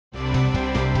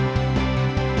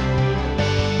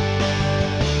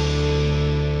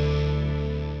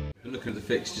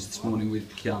fixtures this morning with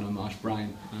Keanu and Marsh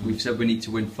Brown. We've said we need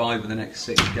to win 5 of the next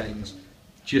 6 games,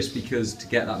 just because to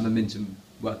get that momentum,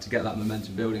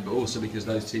 building, but also because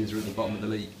those teams are at the bottom of the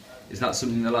league. Is that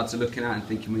something the lads are looking at and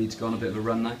thinking we need to go on a bit of a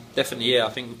run now? Definitely, yeah. I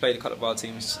think we played a couple of our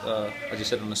teams, as you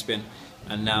said, on the spin,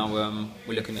 and now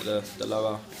we're looking at the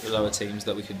lower teams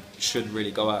that we should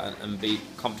really go out and beat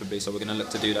comfortably. So we're going to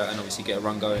look to do that and obviously get a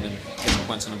run going and get some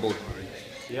points on the board.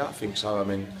 Yeah, I think so. I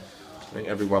think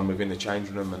everyone within the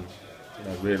changing room and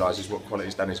realises what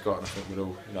qualities Danny's got, and I think we'd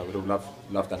all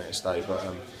love Danny to stay. But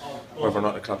whether or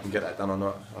not the club can get that done or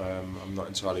not, I'm not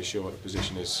entirely sure what the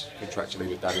position is contractually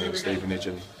with Danny and Stevenage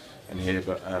and here.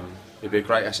 But it'd be a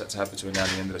great asset to have between now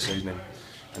and the end of the season,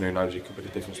 and who knows, it could be the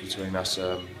difference between us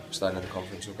staying in the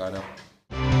conference or going out.